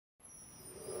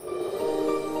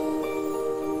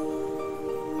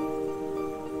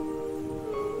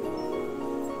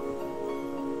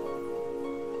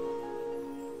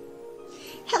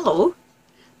Hello,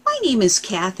 my name is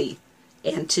Kathy,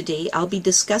 and today I'll be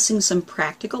discussing some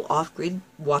practical off-grid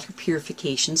water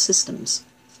purification systems.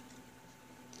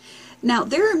 Now,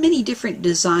 there are many different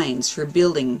designs for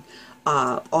building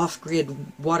off-grid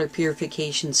water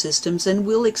purification systems, and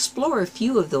we'll explore a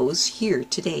few of those here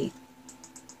today.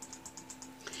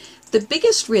 The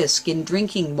biggest risk in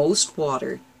drinking most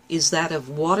water is that of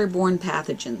waterborne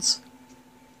pathogens.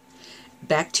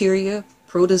 Bacteria,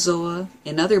 protozoa,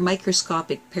 and other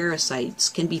microscopic parasites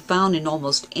can be found in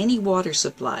almost any water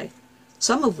supply,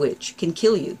 some of which can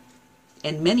kill you,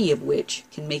 and many of which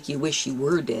can make you wish you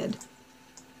were dead.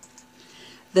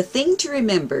 The thing to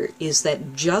remember is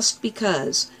that just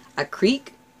because a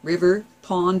creek, river,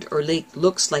 pond, or lake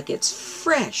looks like it's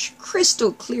fresh,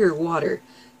 crystal clear water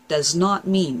does not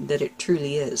mean that it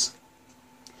truly is.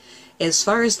 As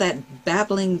far as that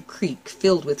babbling creek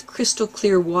filled with crystal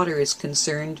clear water is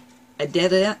concerned, a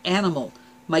dead animal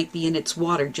might be in its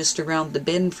water just around the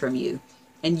bend from you,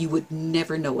 and you would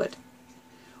never know it.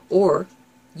 Or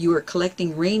you are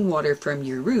collecting rainwater from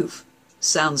your roof.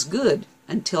 Sounds good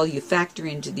until you factor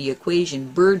into the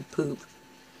equation bird poop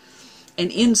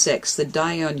and insects that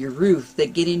die on your roof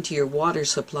that get into your water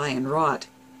supply and rot.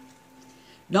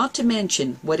 Not to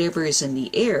mention whatever is in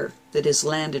the air that has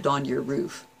landed on your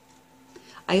roof.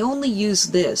 I only use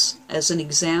this as an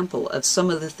example of some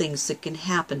of the things that can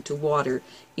happen to water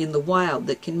in the wild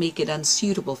that can make it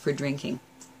unsuitable for drinking.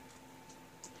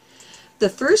 The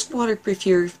first water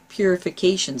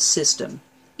purification system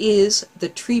is the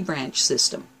tree branch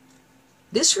system.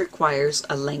 This requires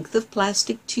a length of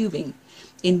plastic tubing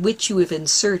in which you have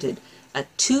inserted a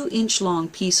 2-inch long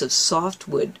piece of soft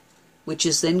wood, which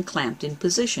is then clamped in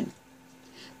position.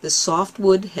 The soft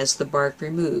wood has the bark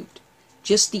removed.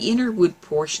 Just the inner wood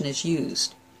portion is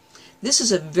used. This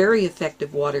is a very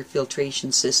effective water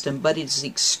filtration system, but it is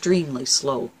extremely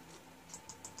slow.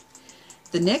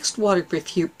 The next water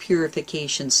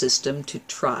purification system to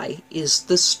try is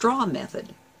the straw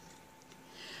method.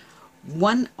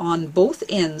 One on both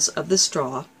ends of the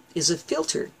straw is a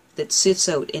filter that sifts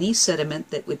out any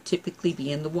sediment that would typically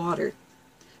be in the water.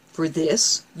 For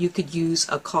this, you could use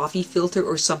a coffee filter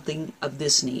or something of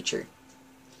this nature.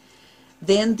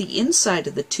 Then the inside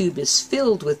of the tube is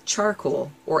filled with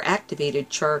charcoal, or activated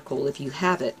charcoal if you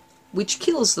have it, which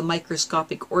kills the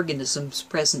microscopic organisms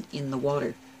present in the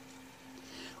water.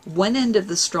 One end of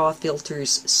the straw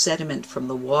filters sediment from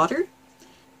the water,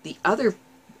 the other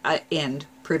end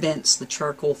prevents the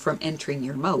charcoal from entering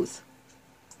your mouth.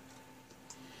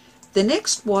 The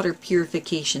next water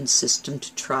purification system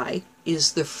to try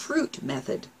is the fruit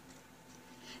method.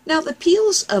 Now, the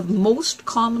peels of most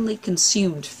commonly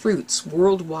consumed fruits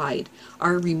worldwide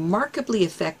are remarkably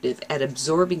effective at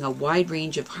absorbing a wide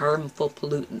range of harmful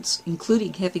pollutants,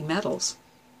 including heavy metals.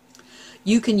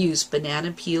 You can use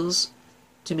banana peels,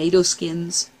 tomato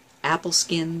skins, apple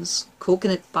skins,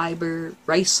 coconut fiber,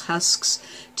 rice husks,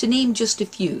 to name just a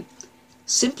few.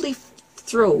 Simply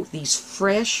throw these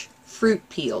fresh fruit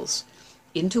peels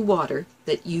into water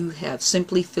that you have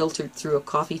simply filtered through a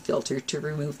coffee filter to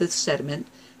remove the sediment,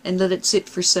 and let it sit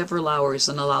for several hours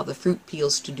and allow the fruit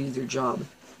peels to do their job.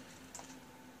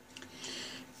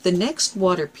 The next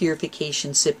water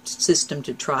purification system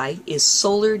to try is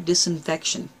solar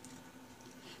disinfection.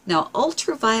 Now,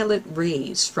 ultraviolet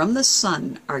rays from the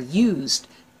sun are used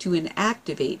to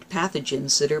inactivate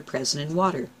pathogens that are present in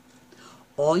water.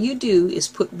 All you do is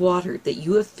put water that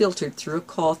you have filtered through a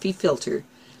coffee filter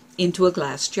into a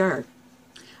glass jar.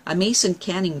 A mason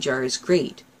canning jar is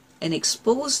great, and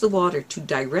expose the water to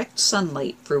direct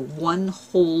sunlight for 1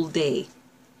 whole day.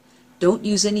 Don't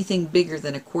use anything bigger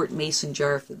than a quart mason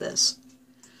jar for this.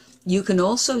 You can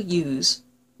also use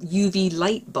UV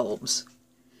light bulbs.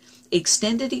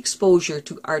 Extended exposure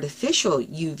to artificial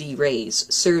UV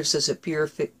rays serves as a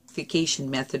purification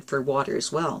method for water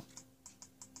as well.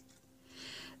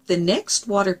 The next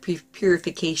water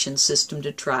purification system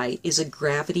to try is a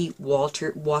gravity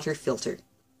water filter.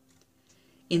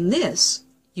 In this,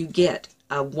 you get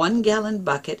a 1-gallon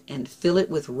bucket and fill it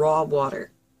with raw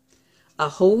water. A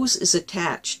hose is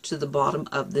attached to the bottom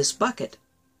of this bucket.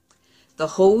 The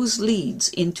hose leads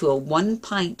into a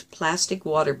 1-pint plastic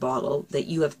water bottle that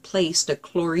you have placed a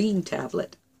chlorine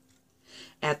tablet.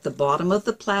 At the bottom of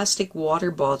the plastic water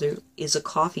bottle is a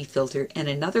coffee filter and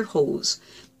another hose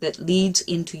that leads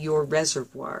into your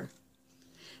reservoir.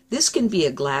 This can be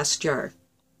a glass jar.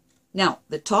 Now,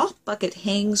 the top bucket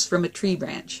hangs from a tree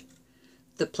branch.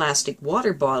 The plastic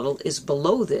water bottle is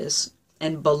below this,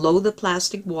 and below the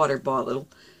plastic water bottle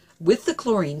with the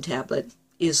chlorine tablet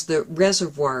is the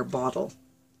reservoir bottle.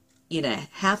 In a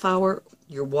half hour,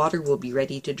 your water will be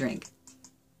ready to drink.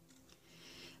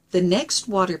 The next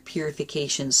water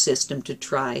purification system to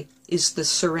try is the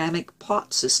ceramic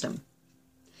pot system.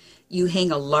 You hang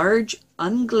a large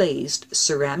unglazed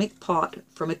ceramic pot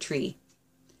from a tree.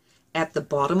 At the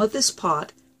bottom of this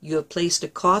pot, you have placed a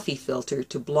coffee filter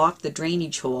to block the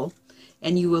drainage hole,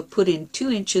 and you have put in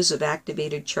 2 inches of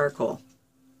activated charcoal.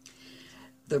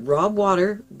 The raw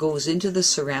water goes into the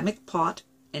ceramic pot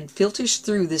and filters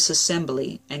through this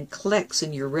assembly and collects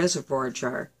in your reservoir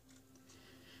jar.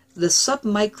 The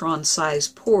submicron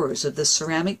sized pores of the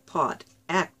ceramic pot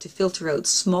act to filter out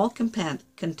small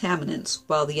contaminants,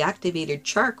 while the activated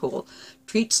charcoal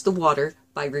treats the water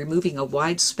by removing a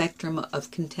wide spectrum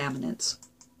of contaminants.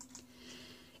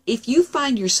 If you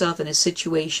find yourself in a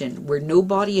situation where no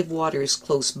body of water is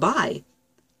close by,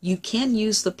 you can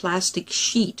use the plastic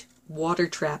sheet water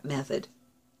trap method.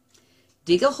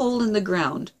 Dig a hole in the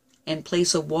ground and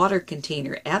place a water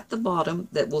container at the bottom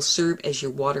that will serve as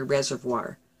your water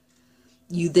reservoir.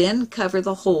 You then cover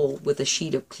the hole with a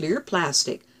sheet of clear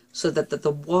plastic so that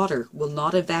the water will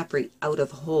not evaporate out of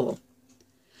the hole.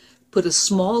 Put a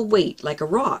small weight, like a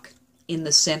rock, in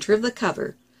the center of the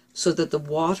cover so that the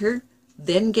water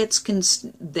then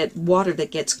that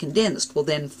gets condensed will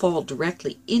then fall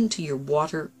directly into your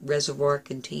water reservoir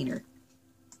container.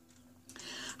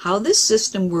 How this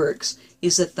system works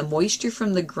is that the moisture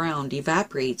from the ground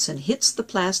evaporates and hits the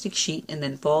plastic sheet and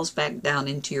then falls back down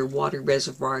into your water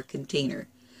reservoir container.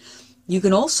 You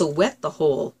can also wet the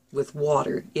hole with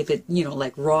water, if it,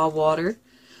 like raw water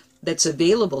that's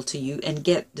available to you, and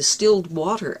get distilled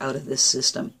water out of this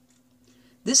system.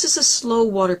 This is a slow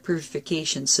water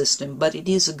purification system, but it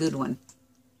is a good one.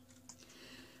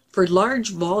 For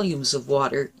large volumes of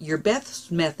water, your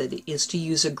best method is to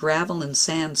use a gravel and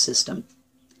sand system.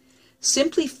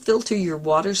 Simply filter your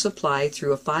water supply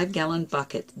through a 5-gallon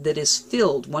bucket that is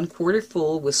filled 1/4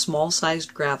 full with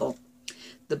small-sized gravel.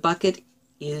 The bucket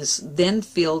is then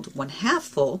filled 1/2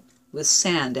 full with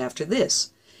sand. After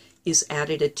this is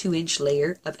added a 2-inch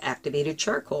layer of activated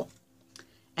charcoal.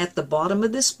 At the bottom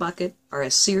of this bucket are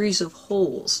a series of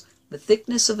holes, the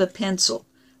thickness of a pencil,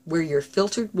 where your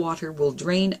filtered water will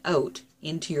drain out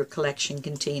into your collection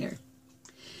container.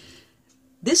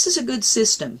 This is a good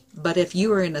system, but if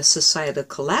you are in a societal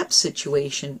collapse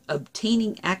situation,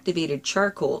 obtaining activated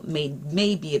charcoal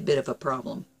may be a bit of a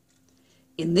problem.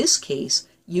 In this case,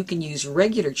 you can use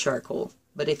regular charcoal,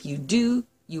 but if you do,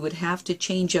 you would have to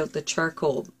change out the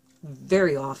charcoal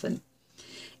very often.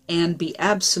 And be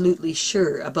absolutely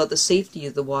sure about the safety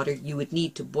of the water. You would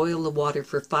need to boil the water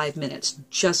for 5 minutes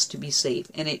just to be safe,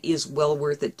 and it is well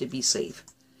worth it to be safe.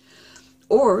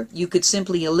 Or you could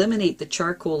simply eliminate the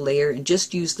charcoal layer and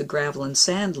just use the gravel and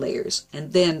sand layers,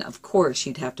 and then of course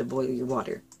you'd have to boil your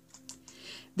water.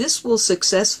 This will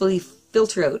successfully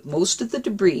filter out most of the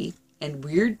debris and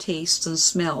weird tastes and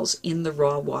smells in the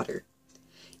raw water.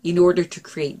 In order to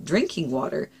create drinking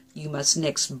water, you must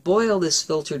next boil this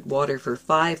filtered water for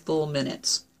 5 full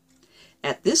minutes.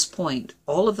 At this point,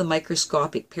 all of the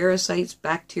microscopic parasites,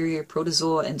 bacteria,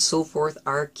 protozoa, and so forth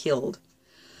are killed.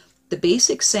 The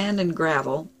basic sand and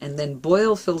gravel and then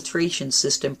boil filtration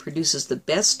system produces the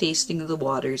best tasting of the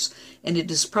waters, and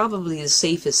it is probably the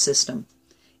safest system.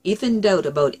 If in doubt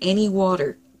about any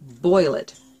water, boil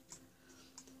it.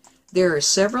 There are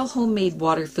several homemade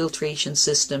water filtration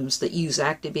systems that use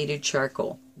activated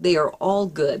charcoal. They are all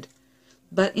good,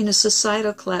 but in a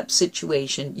societal collapse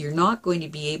situation, you're not going to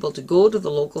be able to go to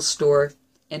the local store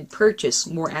and purchase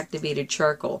more activated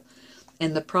charcoal,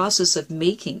 and the process of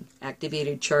making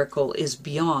activated charcoal is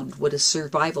beyond what a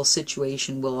survival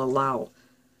situation will allow.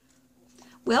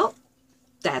 Well,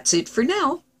 that's it for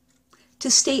now. To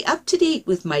stay up to date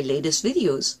with my latest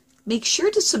videos, make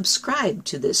sure to subscribe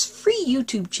to this free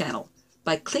YouTube channel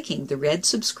by clicking the red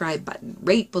subscribe button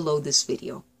right below this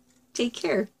video. Take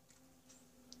care.